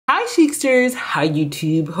Chicsters, hi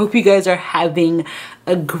YouTube. Hope you guys are having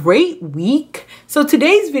a great week. So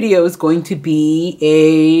today's video is going to be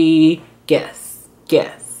a guess.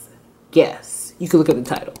 You can look at the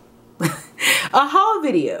title. A haul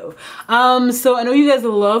video. So I know you guys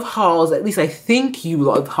love hauls, at least I think you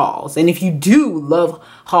love hauls. And if you do love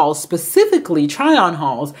hauls, specifically try on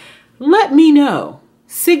hauls, let me know.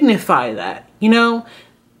 Signify that, you know,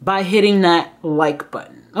 by hitting that like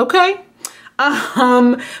button, okay?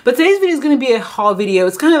 But today's video is going to be a haul video.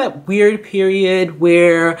 It's kind of that weird period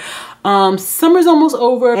where summer's almost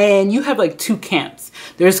over and you have like two camps.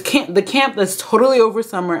 There's the camp that's totally over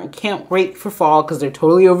summer and can't wait for fall because they're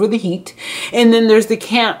totally over the heat. And then there's the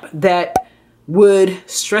camp that would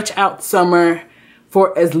stretch out summer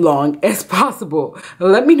for as long as possible.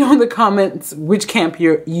 Let me know in the comments which camp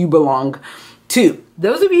you belong to.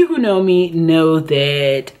 Those of you who know me know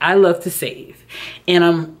that I love to save.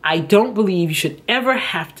 And I don't believe you should ever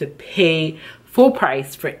have to pay full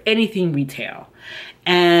price for anything retail.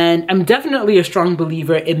 And I'm definitely a strong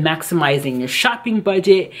believer in maximizing your shopping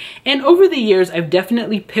budget. And over the years, I've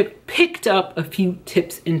definitely picked up a few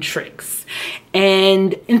tips and tricks.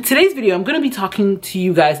 And in today's video, I'm going to be talking to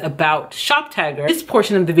you guys about Shoptagr. This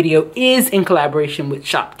portion of the video is in collaboration with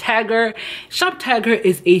Shoptagr. Shoptagr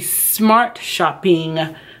is a smart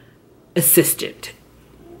shopping assistant.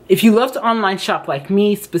 If you love to online shop like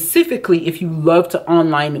me, specifically if you love to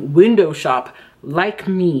online window shop like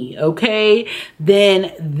me, okay,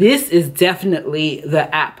 then this is definitely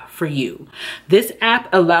the app for you. This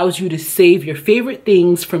app allows you to save your favorite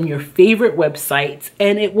things from your favorite websites,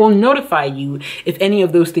 and it will notify you if any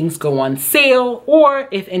of those things go on sale or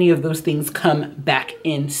if any of those things come back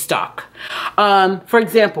in stock. For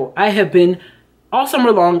example, I have been all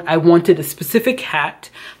summer long, I wanted a specific hat.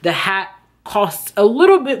 The hat costs a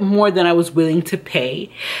little bit more than I was willing to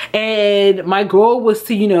pay. And my goal was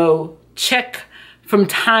to, you know, check from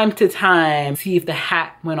time to time, see if the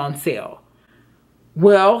hat went on sale.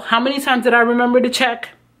 Well, how many times did I remember to check?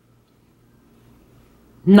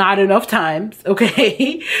 Not enough times,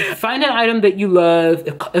 okay? Find an item that you love.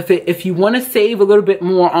 If you want to save a little bit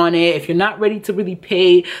more on it, if you're not ready to really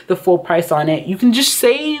pay the full price on it, you can just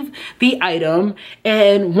save the item.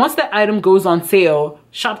 And once that item goes on sale,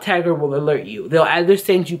 Shoptagr will alert you. They'll either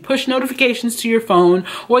send you push notifications to your phone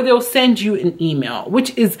or they'll send you an email,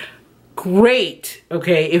 which is great,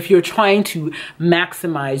 okay, if you're trying to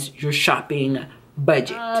maximize your shopping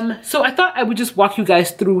budget. So I thought I would just walk you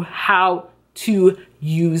guys through how to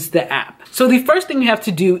use the app. So the first thing you have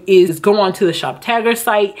to do is go onto the Shoptagr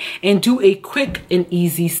site and do a quick and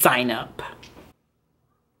easy sign up.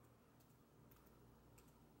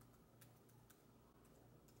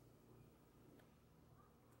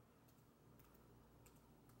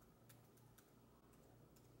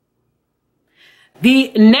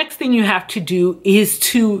 The next thing you have to do is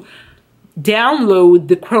to download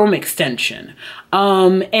the Chrome extension.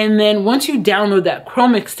 And then once you download that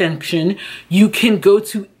Chrome extension, you can go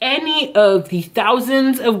to any of the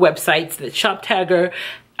thousands of websites that Shoptagr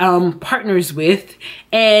partners with.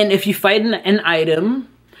 And if you find an item,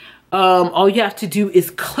 all you have to do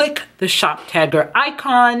is click the Shoptagr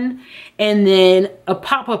icon and then a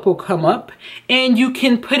pop-up will come up and you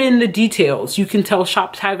can put in the details. You can tell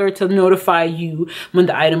Shoptagr to notify you when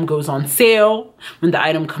the item goes on sale, when the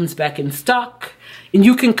item comes back in stock, and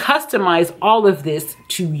you can customize all of this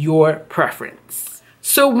to your preference.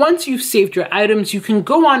 So once you've saved your items, you can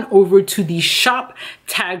go on over to the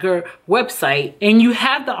Shoptagr website and you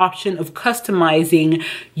have the option of customizing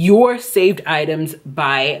your saved items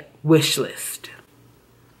by wish list.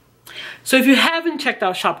 So if you haven't checked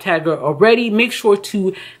out Shoptagr already, make sure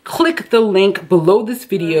to click the link below this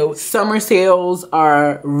video. Summer sales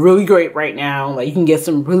are really great right now. Like you can get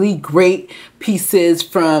some really great pieces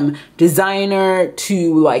from designer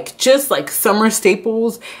to like just like summer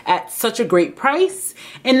staples at such a great price.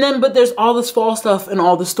 And then, but there's all this fall stuff in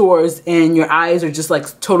all the stores and your eyes are just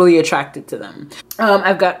like totally attracted to them.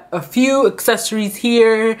 I've got a few accessories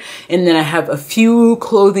here and then I have a few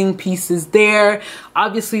clothing pieces there.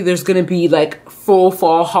 Obviously there's gonna be like full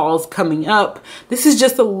fall hauls coming up. This is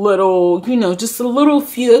just a little, you know, just a little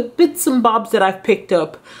few bits and bobs that I've picked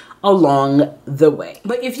up along the way.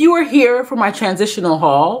 But if you are here for my transitional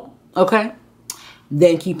haul, okay,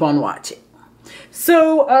 then keep on watching.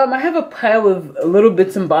 So I have a pile of little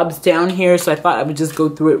bits and bobs down here, so I thought I would just go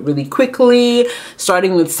through it really quickly,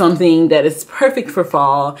 starting with something that is perfect for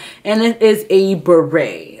fall, and it is a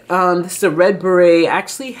beret. This is a red beret. I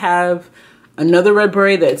actually have another red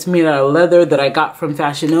beret that's made out of leather that I got from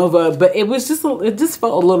Fashion Nova, but it just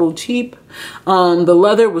felt a little cheap. The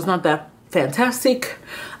leather was not that fantastic.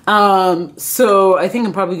 So I think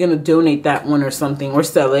I'm probably gonna donate that one or something, or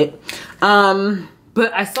sell it.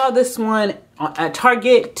 But I saw this one at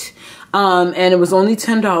Target, and it was only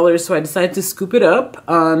 $10, so I decided to scoop it up.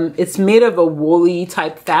 It's made of a woolly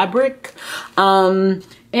type fabric, and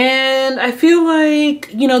I feel like,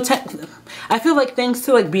 you know, I feel like thanks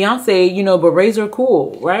to like Beyonce, you know, berets are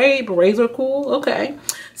cool, right? Berets are cool, okay.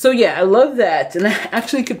 So yeah, I love that, and I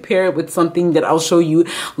actually could pair it with something that I'll show you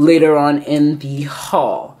later on in the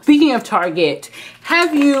haul. Speaking of Target,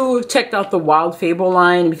 have you checked out the Wild Fable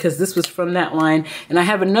line? Because this was from that line, and I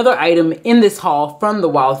have another item in this haul from the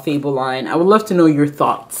Wild Fable line. I would love to know your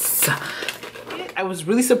thoughts. I was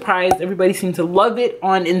really surprised. Everybody seemed to love it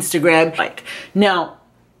on Instagram. Like, now,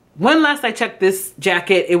 when last I checked this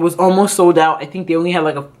jacket, it was almost sold out. I think they only had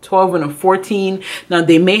like a 12 and a 14. Now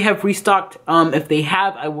they may have restocked. If they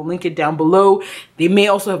have, I will link it down below. They may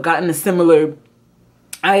also have gotten a similar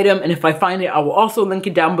item, and if I find it, I will also link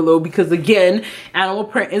it down below, because again, animal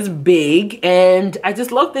print is big, and I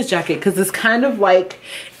just love this jacket because it's kind of like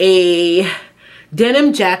a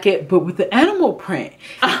denim jacket but with the animal print.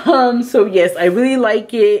 So yes, I really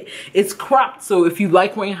like it. It's cropped, so if you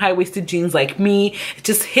like wearing high-waisted jeans like me, it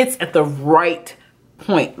just hits at the right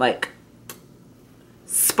point, like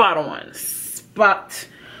spot on, spot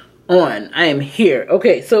on. I am here.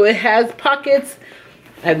 Okay, so it has pockets.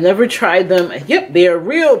 I've never tried them. Yep, they are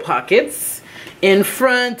real pockets. In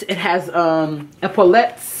front, it has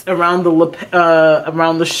epaulettes around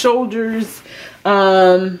the shoulders.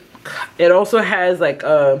 It also has like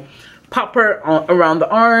a popper around the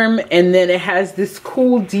arm, and then it has this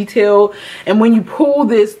cool detail, and when you pull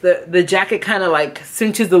this, the jacket kind of like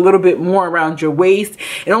cinches a little bit more around your waist.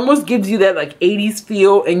 It almost gives you that like 80s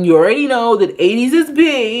feel, and you already know that 80s is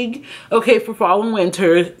big, okay, for fall and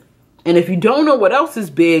winter. And if you don't know what else is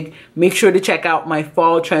big, make sure to check out my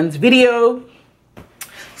fall trends video.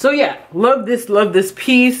 So yeah, love this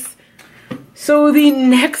piece. So the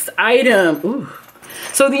next item,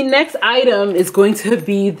 is going to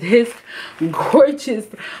be this gorgeous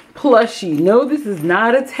plushie. No, this is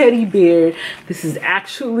not a teddy bear. This is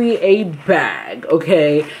actually a bag,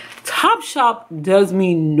 okay? Topshop does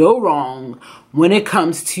me no wrong when it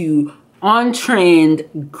comes to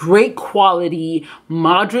on-trend, great quality,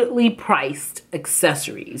 moderately priced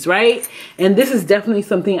accessories, right? And this is definitely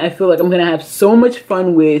something I feel like I'm gonna have so much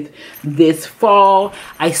fun with this fall.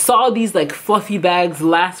 I saw these like fluffy bags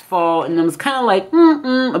last fall, and I was kind of like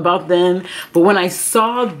about them, but when I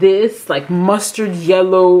saw this like mustard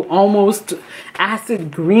yellow, almost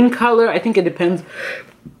acid green color, I think it depends.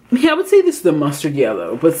 Yeah, I would say this is the mustard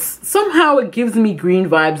yellow, but somehow it gives me green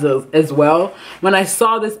vibes as well. When I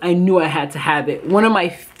saw this, I knew I had to have it. One of my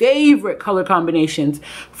favorite color combinations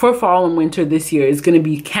for fall and winter this year is going to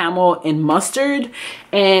be camel and mustard.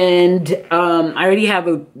 And I already have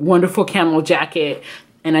a wonderful camel jacket,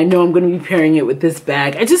 and I know I'm going to be pairing it with this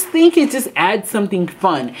bag. I just think it just adds something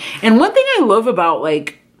fun. And one thing I love about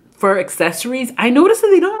like fur accessories, I noticed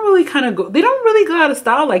that they don't really go out of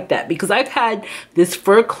style like that, because I've had this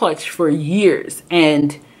fur clutch for years,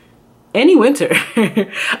 and any winter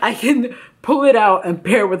I can pull it out and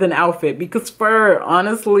pair with an outfit, because fur,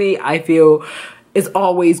 honestly, I feel is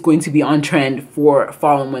always going to be on trend for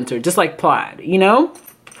fall and winter, just like plaid, you know?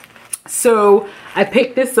 So I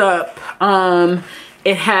picked this up.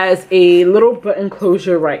 It has a little button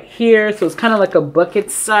closure right here, so it's kind of like a bucket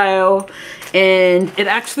style, and it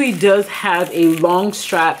actually does have a long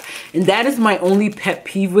strap, and that is my only pet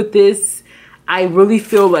peeve with this. I really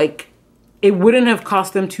feel like it wouldn't have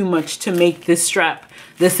cost them too much to make this strap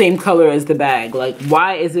the same color as the bag. Like,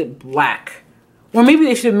 why is it black? Or maybe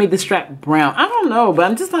they should have made the strap brown. I don't know, but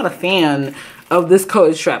I'm just not a fan of this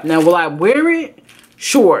colored strap. Now, will I wear it?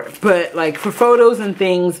 Sure, but like for photos and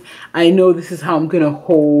things, I know this is how I'm gonna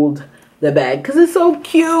hold the bag because it's so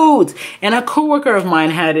cute. And a coworker of mine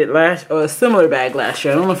had it a similar bag last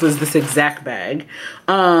year. I don't know if it was this exact bag.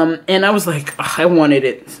 And I was like, oh, I wanted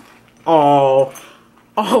it all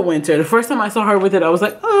winter. The first time I saw her with it, I was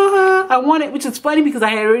like, oh, I want it, which is funny because I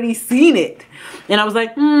had already seen it. And I was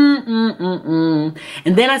like, And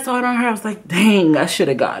then I saw it on her. I was like, dang, I should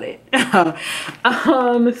have got it.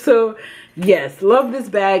 So yes, love this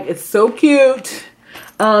bag. It's so cute.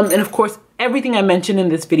 And of course, everything I mentioned in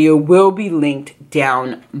this video will be linked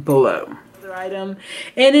down below. Another item,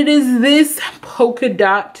 and it is this polka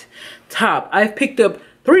dot top. I've picked up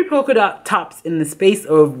 3 polka dot tops in the space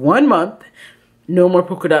of 1 month. No more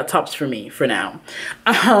polka dot tops for me for now.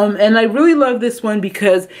 And I really love this one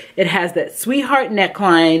because it has that sweetheart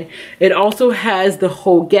neckline. It also has the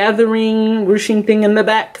whole gathering ruching thing in the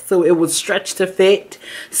back, so it will stretch to fit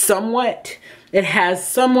somewhat. It has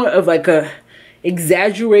somewhat of like a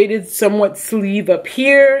exaggerated somewhat sleeve up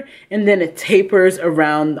here, and then it tapers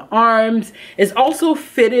around the arms. It's also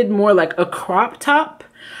fitted more like a crop top.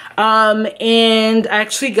 And I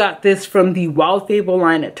actually got this from the Wild Fable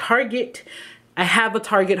line at Target. I have a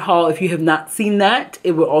Target haul. If you have not seen that,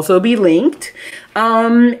 it will also be linked.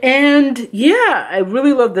 And yeah, I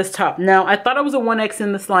really love this top. Now, I thought I was a 1X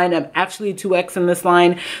in this line. I'm actually a 2X in this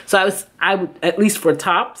line. So I would, at least for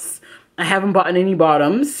tops, I haven't bought any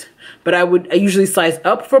bottoms, but I usually size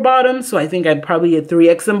up for bottoms. So I think I'm probably a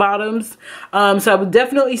 3X in bottoms. So I would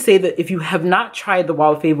definitely say that if you have not tried the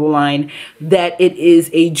Wild Fable line, that it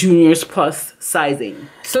is a juniors plus sizing.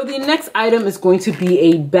 So the next item is going to be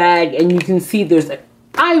a bag, and you can see there's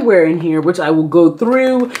eyewear in here, which I will go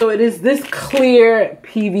through. So it is this clear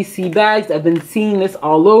PVC bags. I've been seeing this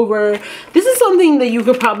all over. This is something that you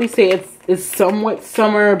could probably say it's somewhat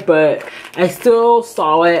summer, but I still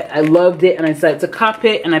saw it. I loved it, and I decided to cop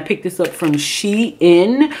it, and I picked this up from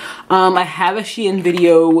Shein. I have a Shein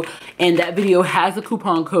video, and that video has a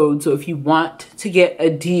coupon code, so if you want to get a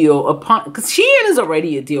deal because Shein is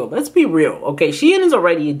already a deal. Let's be real, okay? Shein is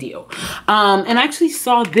already a deal. And I actually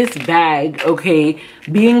saw this bag, okay,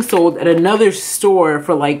 being sold at another store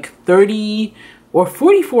for like $30 or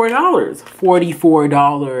 $44.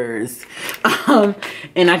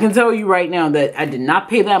 And I can tell you right now that I did not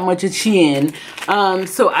pay that much at Shein.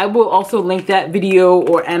 So I will also link that video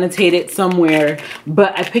or annotate it somewhere.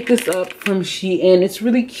 But I picked this up from Shein. It's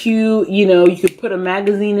really cute. You know, you could put a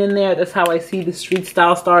magazine in there. That's how I see the street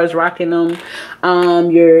style stars rocking them.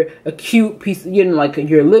 A cute piece, you know, like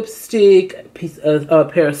your lipstick, a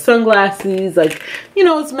pair of sunglasses. Like, you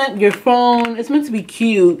know, it's meant, your phone. It's meant to be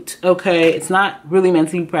cute, okay? It's not really meant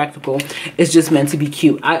to be practical. It's just meant to be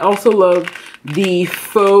cute. I also love the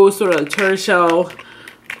faux sort of tortoiseshell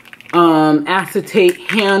acetate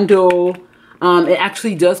handle. It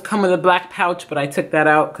actually does come with a black pouch, but I took that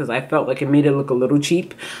out because I felt like it made it look a little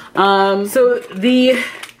cheap. So the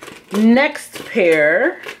next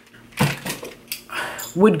pair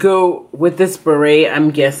would go with this beret, I'm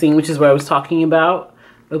guessing, which is what I was talking about.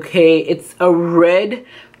 Okay, it's a red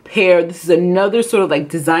pair. This is another sort of like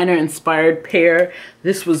designer inspired pair.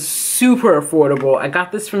 This was super affordable. I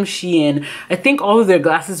got this from Shein. I think all of their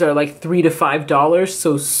glasses are like $3 to $5,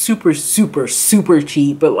 so super, super, super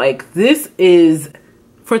cheap. But like this is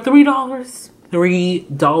for $3.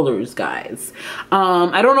 $3, guys.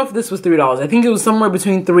 I don't know if this was $3. I think it was somewhere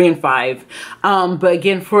between $3 and $5. But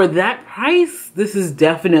again, for that price, this is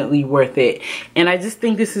definitely worth it. And I just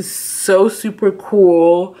think this is so super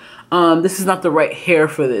cool. This is not the right hair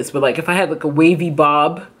for this, but like if I had like a wavy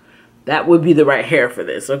bob, that would be the right hair for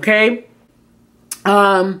this, okay?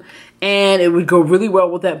 And it would go really well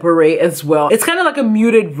with that beret as well. It's kind of like a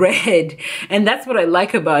muted red, and that's what I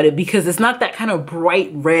like about it, because it's not that kind of bright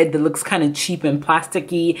red that looks kind of cheap and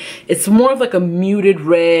plasticky. It's more of like a muted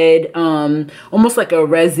red, almost like a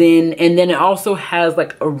resin, and then it also has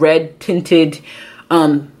like a red tinted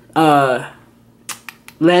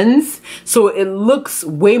lens, so it looks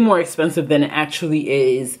way more expensive than it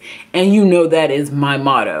actually is, and you know that is my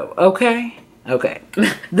motto, okay? Okay.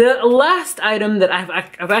 The last item that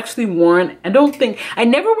I've actually worn, I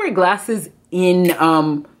never wear glasses in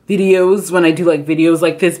videos when I do like videos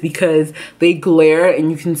like this because they glare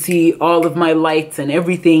and you can see all of my lights and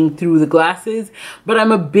everything through the glasses, but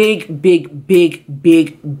I'm a big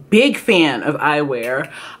fan of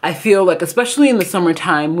eyewear. I feel like, especially in the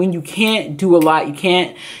summertime when you can't do a lot,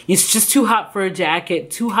 it's just too hot for a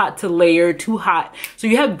jacket, too hot to layer, too hot, so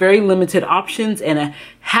you have very limited options, and a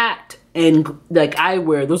hat and like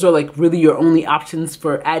eyewear, those are like really your only options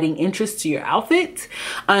for adding interest to your outfit.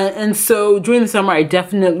 And so during the summer, I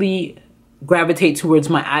definitely gravitate towards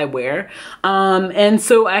my eyewear. And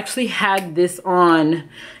so I actually had this on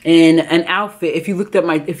in an outfit. If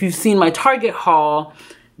you've seen my Target haul,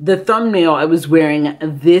 the thumbnail, I was wearing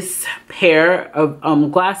this pair of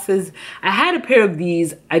glasses. I had a pair of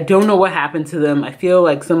these. I don't know what happened to them. I feel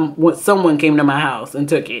like someone came to my house and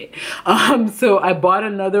took it. So I bought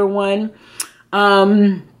another one.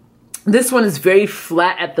 This one is very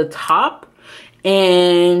flat at the top,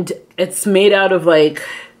 and it's made out of like,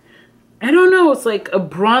 I don't know, it's like a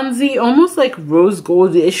bronzy, almost like rose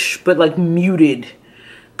goldish, but like muted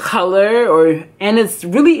color, and it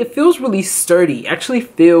feels really sturdy. Actually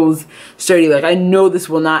feels sturdy. Like I know this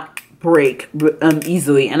will not break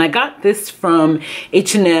easily. And I got this from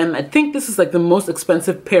H&M. I think this is like the most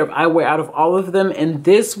expensive pair of eyewear out of all of them, and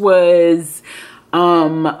this was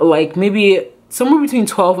like maybe somewhere between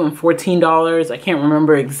 $12 and $14. I can't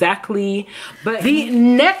remember exactly. But the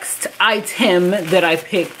next item that I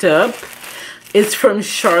picked up is from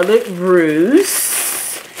Charlotte Russe.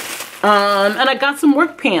 And I got some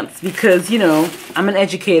work pants because, you know, I'm an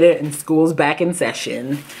educator and school's back in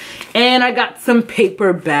session. And I got some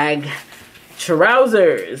paper bag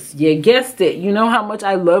trousers. You guessed it. You know how much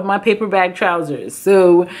I love my paper bag trousers.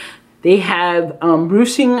 So they have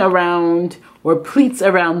ruching around or pleats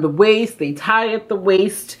around the waist. They tie at the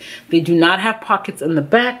waist. They do not have pockets in the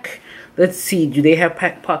back. Let's see, do they have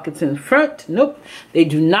pockets in front? Nope, they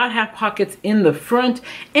do not have pockets in the front,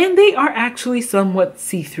 and they are actually somewhat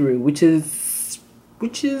see-through, which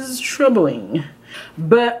is troubling.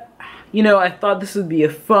 But, you know, I thought this would be a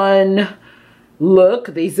fun look.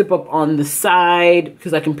 They zip up on the side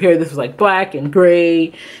because I can pair this with like black and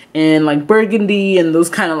gray and like burgundy and those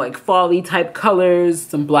kind of like fall-y type colors,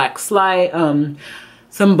 some black some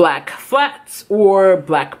black flats or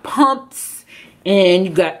black pumps. And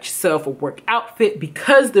you got yourself a work outfit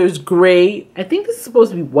because there's gray. I think this is supposed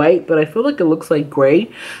to be white, but I feel like it looks like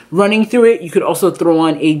gray running through it. You could also throw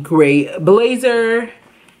on a gray blazer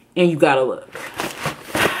and you gotta look.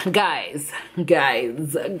 Guys,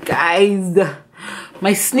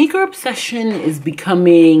 my sneaker obsession is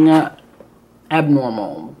becoming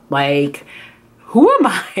abnormal. Like, who am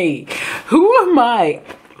I?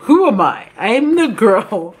 I am the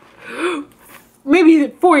girl maybe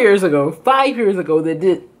 4 years ago, 5 years ago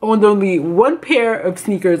that owned only one pair of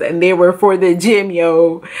sneakers and they were for the gym,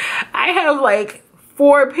 yo. I have like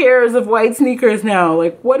 4 pairs of white sneakers now.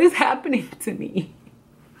 Like, what is happening to me?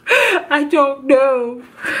 I don't know.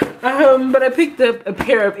 But I picked up a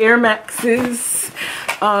pair of Air Maxes.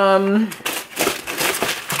 And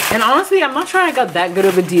honestly, I'm not sure I got that good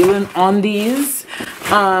of a deal on these.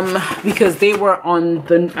 Because they were on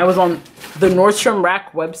I was on the Nordstrom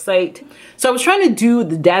Rack website. So I was trying to do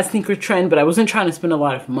the dad sneaker trend, but I wasn't trying to spend a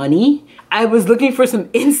lot of money. I was looking for some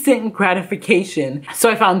instant gratification. So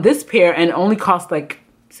I found this pair and it only cost like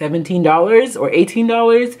 $17 or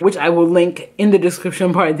 $18, which I will link in the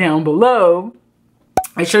description part down below.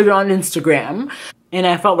 I showed it on Instagram and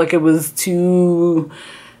I felt like it was too,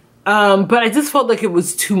 but I just felt like it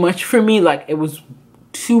was too much for me. Like it was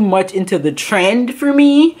too much into the trend for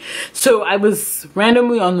me. So I was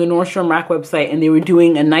randomly on the Nordstrom Rack website and they were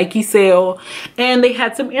doing a Nike sale and they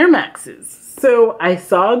had some Air Maxes. So I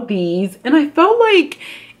saw these and I felt like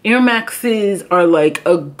Air Maxes are like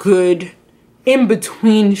a good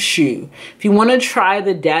in-between shoe. If you want to try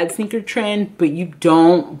the dad sneaker trend, but you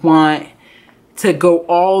don't want to go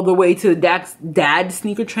all the way to the dad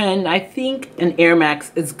sneaker trend, I think an Air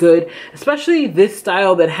Max is good, especially this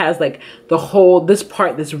style that has like this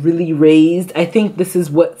part that's really raised. I think this is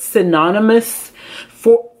what's synonymous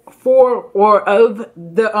for or of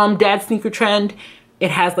the dad sneaker trend. It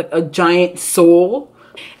has like a giant sole,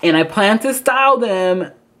 and I plan to style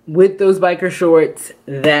them with those biker shorts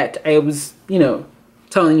that I was, you know,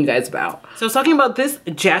 telling you guys about. So I was talking about this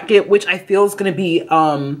jacket, which I feel is going to be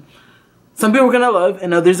some people are gonna love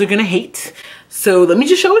and others are gonna hate. So let me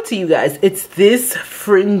just show it to you guys. It's this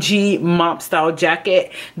fringy mop style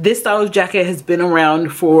jacket. This style of jacket has been around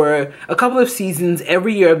for a couple of seasons.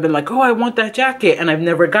 Every year I've been like, oh, I want that jacket, and I've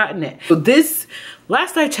never gotten it. So this,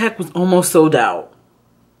 last I checked, was almost sold out.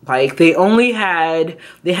 Like they had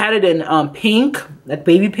it in pink, like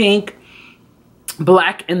baby pink,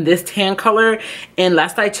 black, and this tan color, and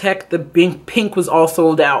last I checked the pink was all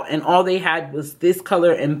sold out and all they had was this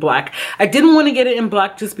color and black. I didn't want to get it in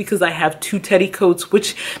black just because I have 2 teddy coats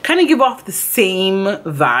which kind of give off the same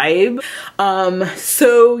vibe.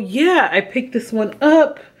 So yeah, I picked this one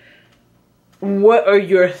up. What are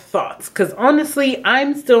your thoughts? Because honestly,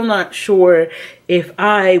 I'm still not sure if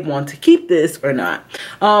I want to keep this or not.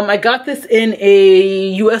 I got this in a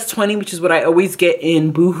US 20, which is what I always get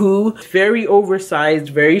in Boohoo. Very oversized,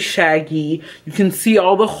 very shaggy. You can see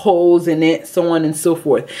all the holes in it, so on and so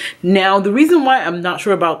forth. Now, the reason why I'm not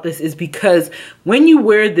sure about this is because when you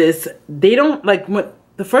wear this, they don't, like,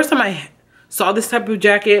 the first time I saw this type of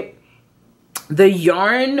jacket, the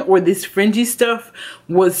yarn or this fringy stuff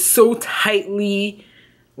was so tightly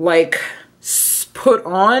like put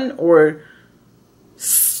on or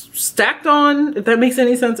stacked on, if that makes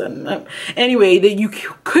any sense. Anyway, that you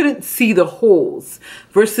couldn't see the holes,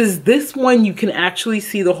 versus this one you can actually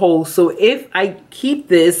see the holes. So if I keep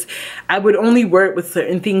this, I would only wear it with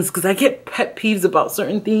certain things because I get pet peeves about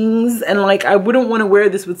certain things, and like I wouldn't want to wear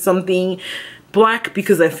this with something black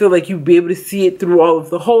because I feel like you'd be able to see it through all of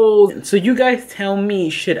the holes. So you guys tell me,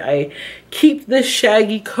 should I keep this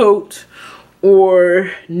shaggy coat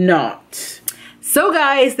or not? So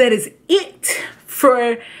guys, that is it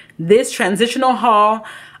for this transitional haul.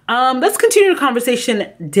 Let's continue the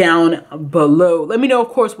conversation down below. Let me know, of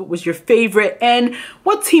course, what was your favorite and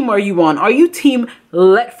what team are you on? Are you team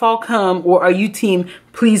let fall come or are you team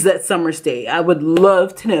please let summer stay? I would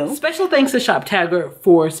love to know. Special thanks to Shoptagr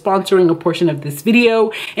for sponsoring a portion of this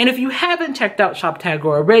video. And if you haven't checked out Shoptagr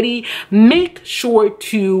already, make sure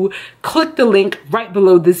to click the link right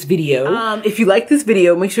below this video. If you like this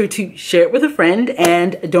video, make sure to share it with a friend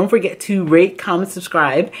and don't forget to rate, comment,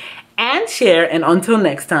 subscribe, and share. And until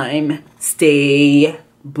next time, stay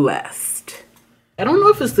blessed. I don't know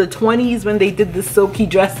if it's the 20s when they did the silky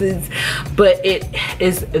dresses, but it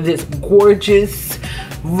is this gorgeous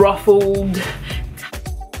ruffled